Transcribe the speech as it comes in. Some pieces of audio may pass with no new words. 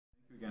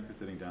Again for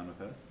sitting down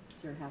with us.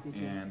 Sure, happy to.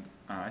 And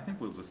I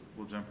think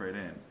we'll jump right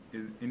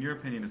in. In your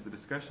opinion, is the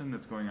discussion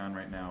that's going on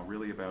right now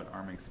really about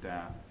arming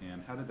staff,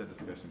 and how did that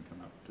discussion come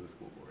up to the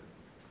school board?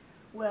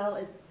 Well,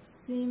 it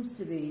seems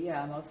to be,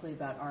 mostly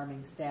about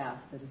arming staff.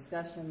 The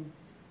discussion,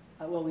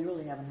 we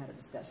really haven't had a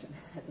discussion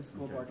at the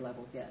school board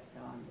level yet.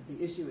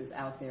 The issue is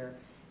out there.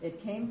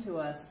 It came to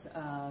us,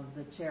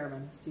 the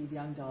chairman, Steve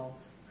Youngdahl,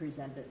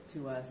 presented it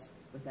to us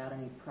without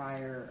any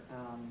prior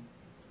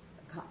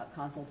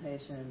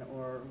consultation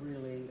or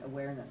really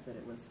awareness that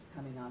it was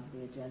coming onto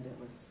the agenda.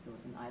 There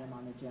was an item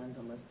on the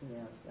agenda listed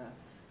as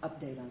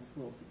update on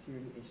school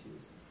security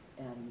issues,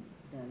 and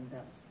then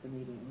that's the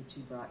meeting in which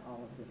he brought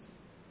all of this,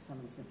 some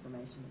of this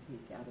information that he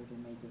had gathered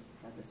and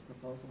had this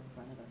proposal in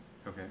front of us.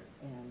 Okay.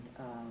 And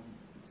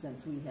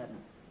since we hadn't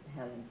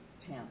had any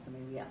chance,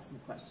 we asked some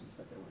questions,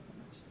 but there wasn't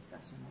much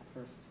discussion that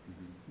first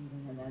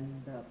meeting, and then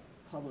the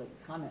public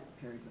comment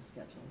period was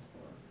scheduled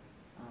for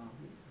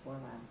week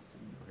before last,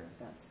 and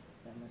that's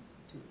been the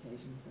two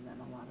occasions, and then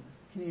a lot of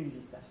community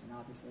discussion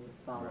obviously is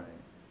followed.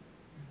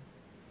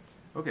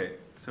 Right. Okay,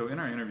 so in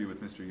our interview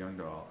with Mr.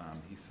 Youngdahl,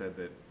 he said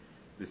that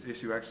this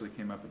issue actually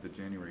came up at the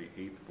January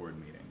 8th board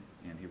meeting,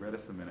 and he read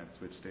us the minutes,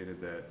 which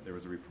stated that there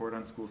was a report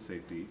on school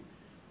safety,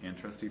 and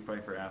Trustee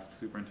Pfeiffer asked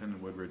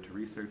Superintendent Woodward to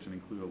research and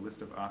include a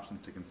list of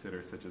options to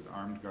consider, such as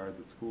armed guards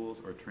at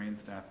schools or trained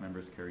staff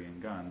members carrying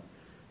guns.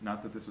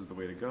 Not that this was the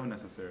way to go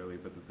necessarily,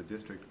 but that the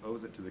district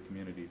owes it to the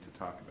community to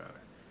talk about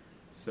it.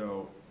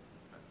 So,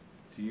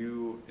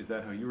 is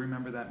that how you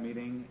remember that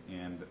meeting,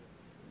 and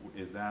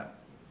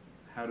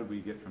how did we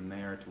get from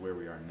there to where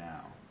we are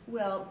now?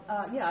 Well,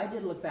 I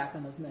did look back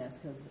on those minutes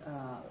because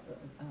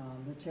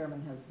the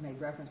chairman has made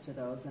reference to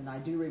those, and I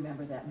do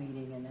remember that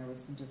meeting, and there was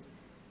some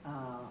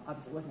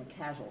obviously it wasn't a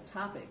casual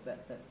topic,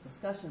 but the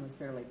discussion was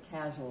fairly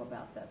casual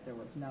about that. There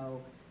was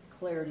no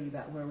clarity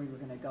about where we were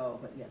going to go,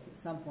 but yes,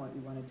 at some point we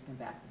wanted to come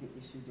back to the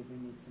issue, did we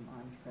need some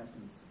armed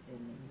presence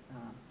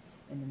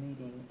in the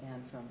meeting,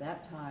 and from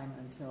that time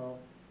until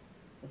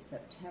the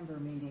September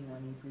meeting when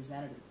he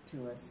presented it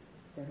to us,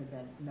 there had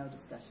been no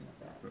discussion of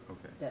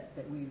that,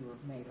 that we were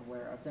made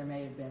aware of. There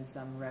may have been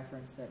some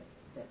reference that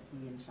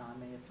he and Sean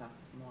may have talked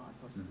to some law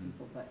enforcement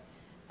people, but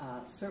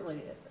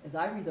certainly as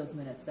I read those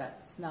minutes,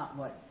 that's not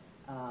what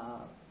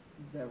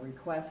the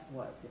request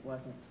was. It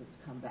wasn't to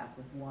come back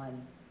with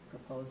one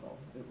proposal.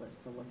 It was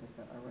to look at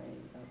the array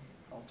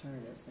of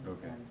alternatives,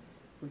 and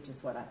which is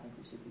what I think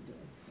we should be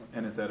doing.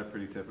 And is that a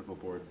pretty typical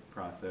board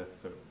process?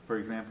 So, for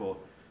example,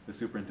 the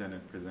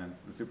superintendent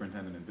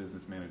and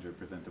business manager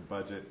present a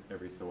budget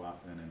every so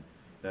often, and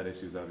that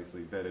issue is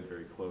obviously vetted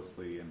very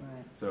closely. And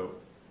so,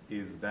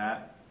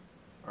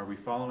 are we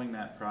following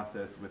that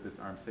process with this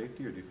armed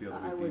safety, or do you feel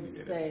that we've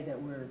deviated? I would say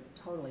that we're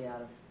totally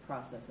out of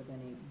process of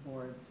any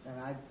board, and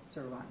I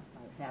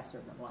have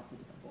served on lots of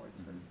different boards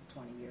for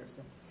 20 years,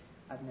 and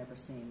I've never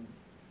seen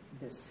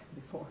this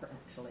before,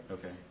 actually.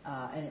 Okay.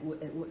 And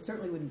it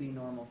certainly wouldn't be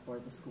normal for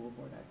the school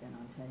board. I've been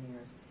on 10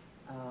 years.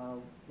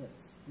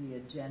 The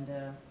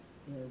agenda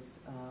is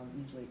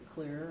usually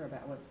clear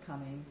about what's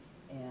coming,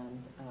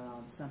 and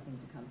something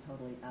to come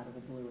totally out of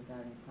the blue without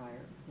any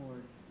prior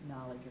board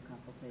knowledge or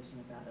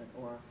consultation about it,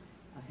 or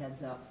a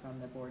heads up from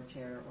the board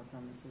chair or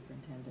from the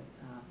superintendent.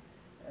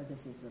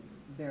 This is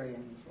very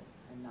unusual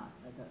and not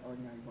the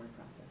ordinary board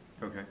process.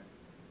 Okay.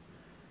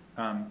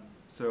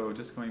 So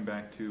just going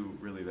back to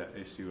really that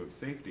issue of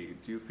safety,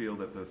 do you feel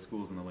that the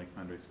schools in the Lake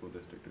Pend School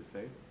District are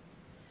safe?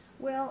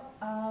 Well,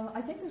 I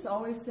think there's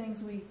always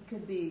things we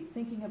could be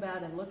thinking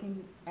about and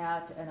looking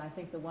at, and I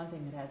think the one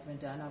thing that has been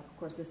done, of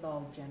course, this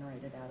all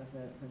generated out of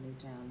the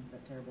Newtown, the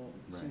terrible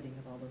shooting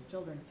of all those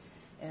children,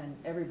 and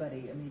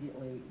everybody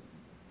immediately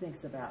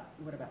thinks about,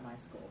 what about my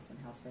schools and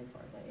how safe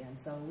are they? And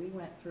so we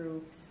went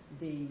through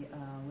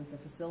with the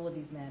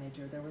facilities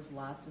manager. There was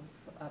lots of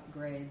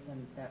upgrades,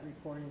 and that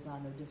report is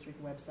on the district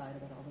website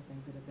about all the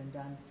things that have been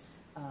done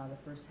the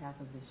first half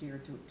of this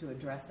year to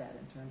address that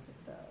in terms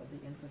of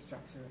the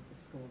infrastructure of the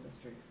school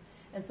districts.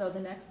 And so the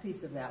next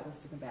piece of that was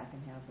to come back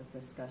and have a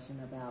discussion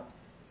about,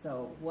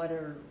 so what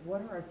are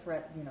our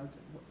threat,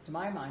 to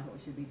my mind what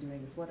we should be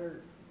doing is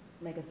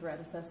make a threat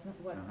assessment.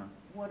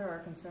 What are our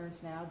concerns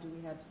now? Do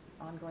we have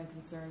ongoing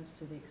concerns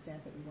to the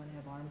extent that we want to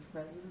have armed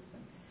presence?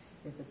 And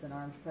if it's an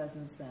armed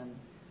presence, then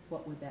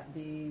what would that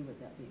be? Would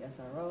that be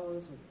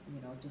SROs?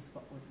 Just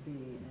what would it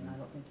be? And I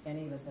don't think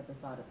any of us ever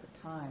thought at the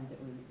time that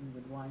we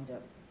would wind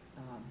up,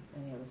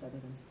 any of us other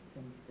than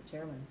the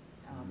chairman,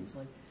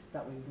 obviously,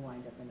 that we would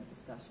wind up in a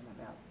discussion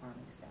about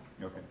arming staff.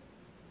 Okay.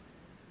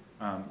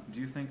 Do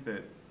you think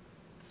that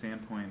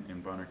Sandpoint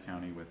and Bonner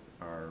County, with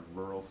our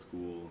rural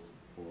schools,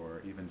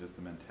 or even just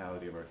the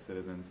mentality of our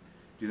citizens,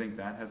 do you think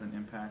that has an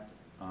impact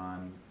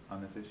on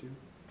this issue?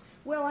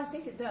 Well, I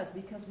think it does,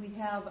 because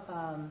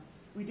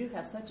we do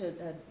have such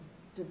a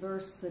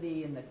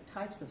diversity in the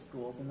types of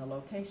schools and the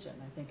location.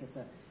 I think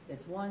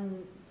it's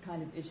one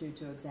kind of issue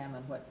to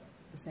examine what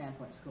the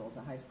Sandpoint schools,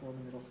 a high school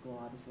and a middle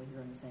school, obviously here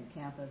on the same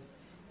campus,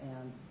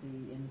 and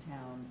the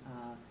in-town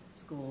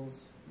schools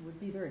would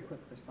be very quick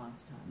response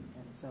time.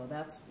 And so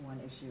that's one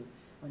issue.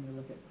 when you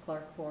look at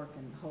Clark Fork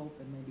and Hope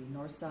and maybe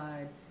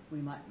Northside,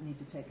 we might need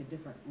to take a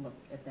different look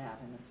at that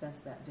and assess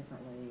that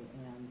differently.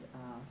 And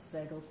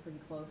Sagal's pretty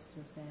close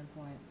to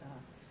Sandpoint.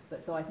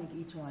 But so I think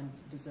each one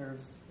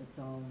deserves its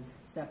own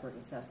separate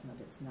assessment.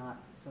 It's not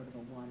sort of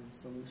a one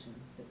solution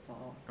fits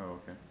all. Oh,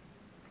 okay.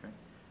 Okay.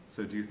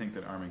 So do you think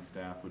that arming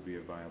staff would be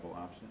a viable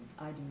option?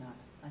 I do not.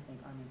 I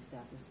think arming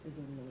staff is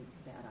a really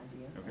bad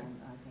idea, okay. And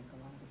I think a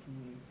lot of the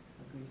community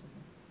agrees with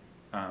me.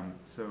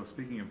 So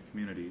speaking of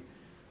community,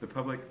 the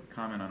public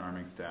comment on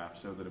arming staff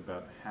showed that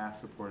about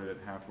half supported it,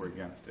 half were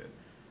against it.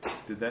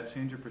 Did that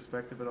change your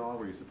perspective at all?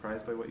 Were you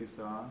surprised by what you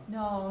saw?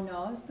 No, it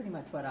was pretty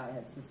much what I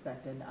had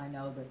suspected. I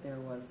know that there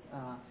was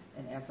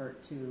an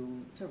effort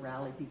to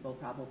rally people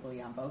probably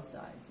on both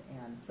sides,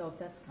 and so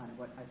that's kind of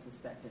what I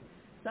suspected.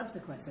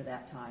 Subsequent to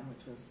that time,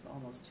 which was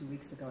almost 2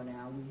 weeks ago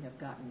now, we have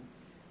gotten,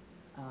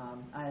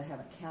 I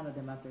haven't counted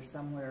them up, there's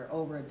somewhere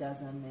over a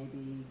dozen,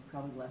 maybe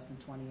probably less than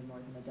 20 or more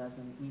than a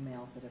dozen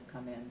emails that have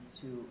come in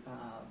to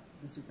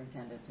the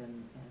superintendent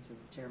and to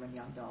Chairman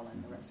Youngdahl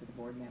and the rest of the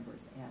board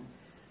members. And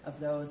of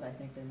those, I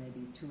think there may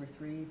be 2 or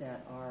 3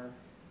 that are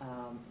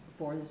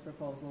for this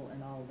proposal,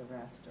 and all of the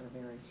rest are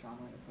very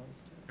strongly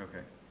opposed to it.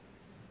 Okay.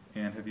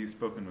 And have you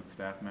spoken with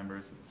staff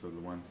members, so the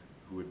ones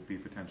who would be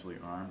potentially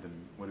armed, and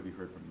what have you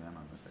heard from them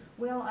on this area?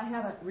 Well, I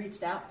haven't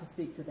reached out to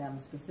speak to them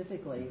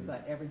specifically,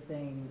 but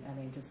everything, I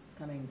mean, just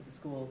coming to the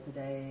school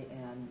today,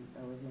 and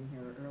I was in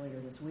here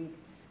earlier this week,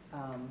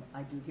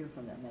 I do hear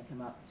from them. They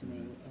come up to me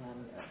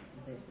and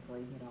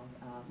basically,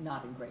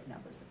 not in great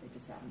numbers, if they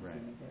just happen to see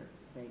me there.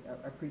 They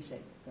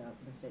appreciate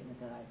the statement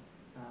that I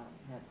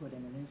had put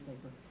in the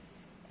newspaper.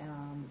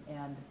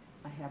 And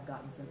I have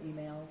gotten some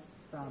emails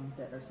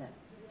that are sent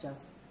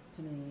just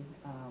to me,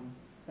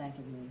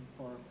 thanking me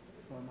for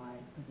my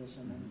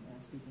position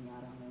and speaking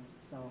out on this.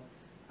 So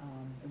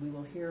we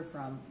will hear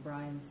from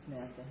Brian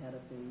Smith, the head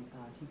of the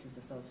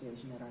Teachers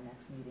Association, at our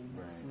next meeting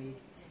next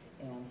week,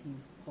 and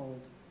he's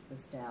polled the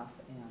staff,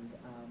 and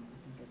I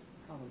think it's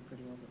probably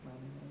pretty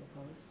overwhelmingly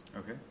opposed.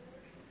 Okay.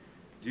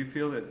 Do you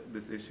feel that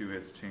this issue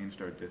has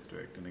changed our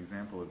district? An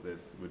example of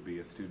this would be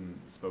a student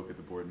spoke at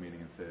the board meeting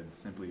and said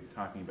simply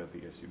talking about the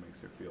issue makes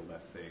her feel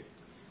less safe.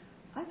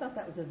 I thought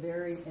that was a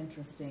very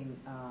interesting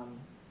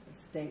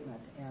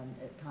statement, and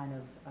it kind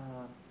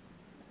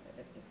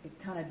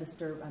of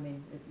disturbed. I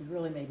mean, it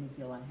really made me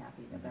feel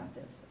unhappy about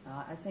this.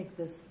 I think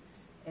this,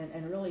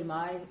 and really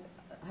I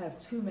have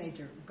 2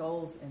 major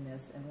goals in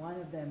this, and one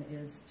of them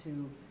is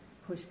to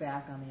push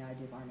back on the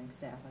idea of arming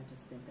staff. I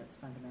just think that's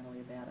fundamentally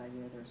a bad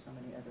idea. There are so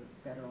many other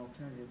better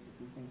alternatives if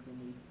we think we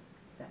need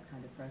that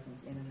kind of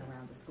presence in and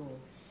around the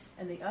schools.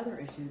 And the other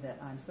issue that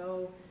I'm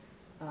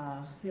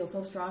feel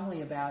so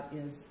strongly about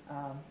is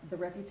the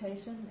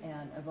reputation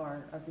and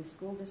of the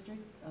school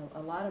district.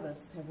 A lot of us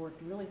have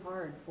worked really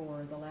hard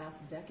for the last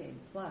decade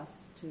plus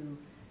to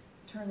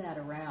turn that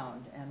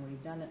around, and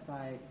we've done it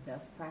by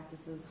best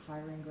practices,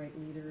 hiring great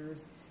leaders,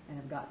 and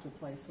have got to a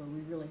place where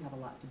we really have a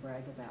lot to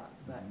brag about.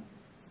 But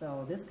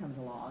so this comes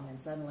along, and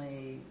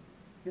suddenly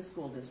this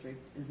school district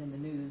is in the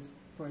news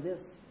for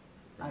this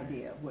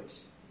idea, which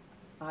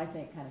I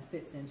think kind of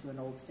fits into an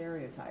old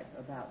stereotype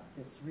about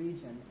this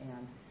region,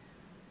 and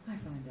I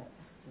find that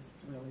just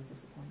really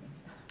disappointing.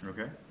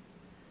 Okay.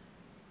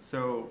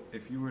 So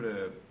if you were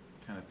to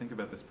kind of think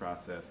about this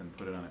process and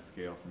put it on a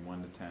scale from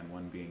 1 to 10,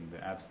 1 being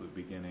the absolute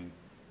beginning,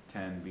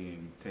 10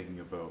 being taking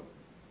a vote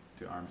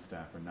to arm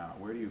staff or not,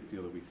 where do you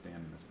feel that we stand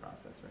in this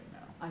process right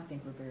now? I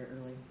think we're very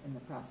early in the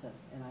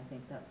process, and I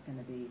think that's going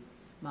to be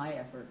my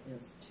effort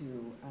is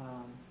to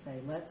say,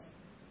 let's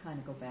kind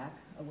of go back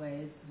a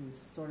ways. We've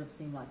sort of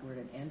seemed like we're at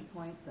an end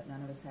point, but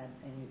none of us had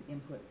any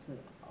input to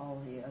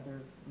all the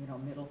other,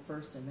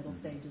 first and middle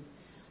stages.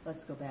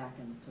 Let's go back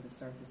and sort of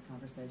start this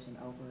conversation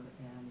over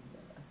and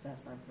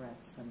assess our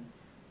threats and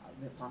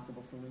the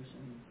possible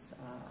solutions,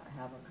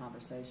 have a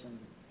conversation,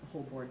 the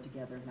whole board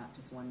together, not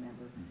just one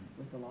member,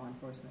 with the law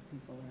enforcement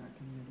people in our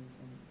communities,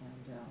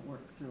 and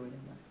work through it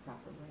in the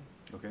proper way.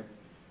 Okay.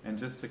 And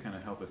just to kind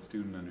of help a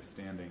student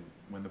understanding,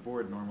 when the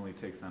board normally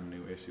takes on a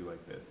new issue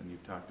like this, and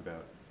you've talked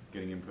about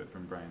getting input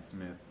from Brian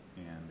Smith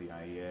and the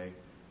IEA,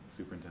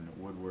 Superintendent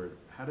Woodward,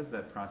 how does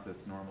that process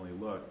normally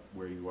look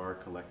where you are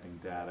collecting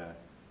data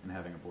and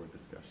having a board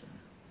discussion?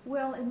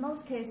 Well, in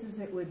most cases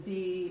it would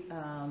be,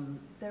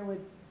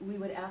 we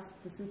would ask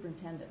the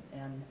superintendent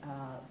and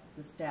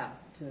the staff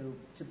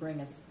to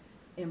bring us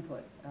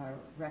input,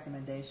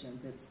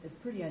 recommendations. It's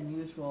pretty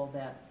unusual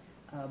that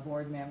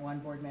one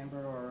board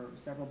member or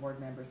several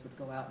board members would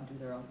go out and do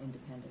their own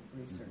independent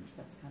research.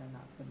 That's kind of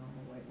not the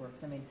normal way it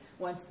works. I mean,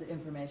 once the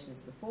information is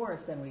before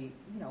us, then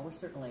we're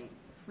certainly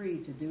free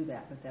to do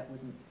that, but that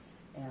wouldn't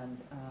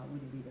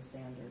be the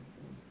standard.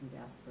 We'd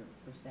ask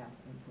for staff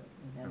input,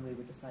 and then we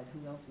would decide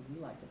who else would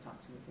we like to talk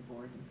to as a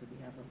board, and could we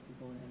have those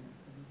people in, or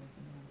could we work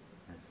them out.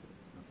 I see.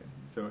 Okay.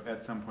 So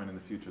at some point in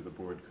the future, the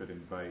board could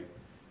invite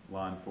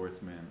law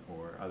enforcement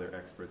or other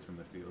experts from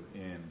the field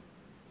in,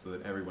 so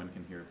that everyone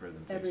can hear a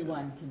presentation.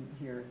 Everyone can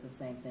hear the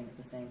same thing at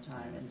the same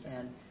time,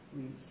 and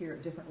we hear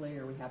it differently,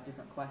 or we have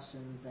different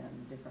questions,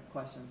 and different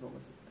questions will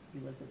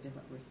elicit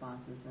different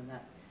responses, and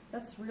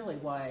that's really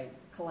why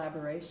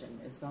collaboration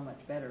is so much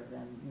better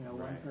than, one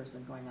Right.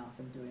 person going off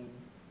and doing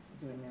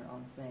their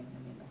own thing. I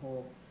mean, the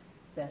whole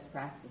best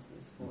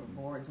practices for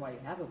boards, why you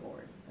have a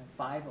board,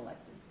 5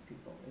 elected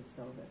people, is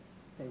so that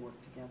they work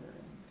together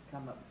and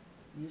come up,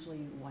 usually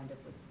wind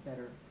up with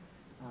better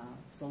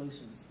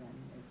solutions than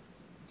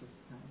if just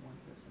kind of one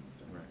person is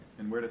doing Right. it.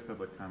 And where does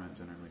public comment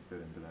generally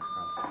fit into that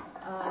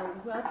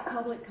process? Well,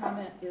 public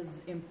comment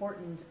is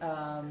important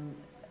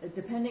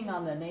depending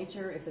on the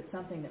nature. If it's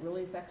something that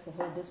really affects the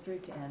whole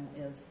district and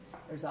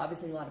there's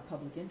obviously a lot of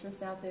public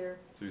interest out there.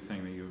 So you're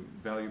saying that you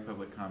value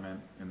public comment,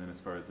 and then as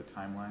far as the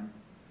timeline?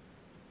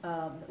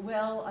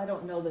 Well, I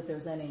don't know that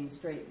there's any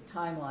straight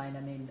timeline.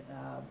 I mean,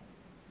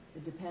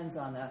 it depends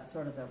on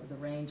the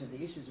range of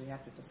the issues we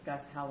have to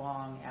discuss, how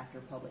long after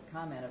public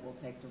comment it will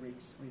take to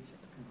reach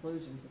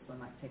conclusions. This one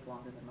might take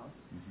longer than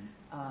most.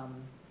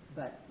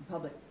 But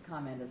public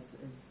comment is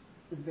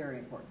very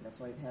important. That's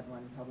why we've had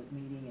one public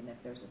meeting, and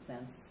if there's a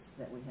sense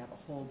that we have a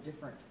whole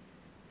different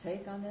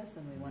take on this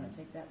and we want to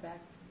take that back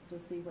to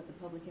see what the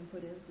public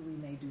input is, we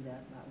may do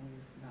that.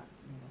 We're not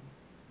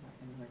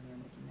anywhere near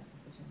making that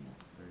decision yet.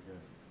 Very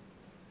good.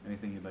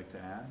 Anything you'd like to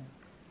add?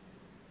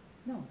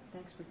 No,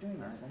 thanks for doing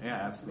this. Right. I think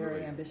Yeah, it's absolutely.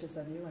 very ambitious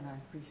of you, and I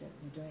appreciate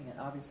you doing it.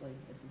 Obviously,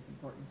 this is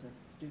important to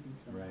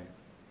students and Right.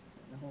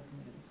 the whole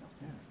community. So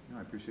Yeah. thanks. No,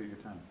 I appreciate your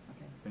time.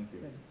 Okay. Thank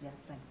you. Good. Yeah.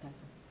 Thanks,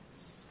 Tyson.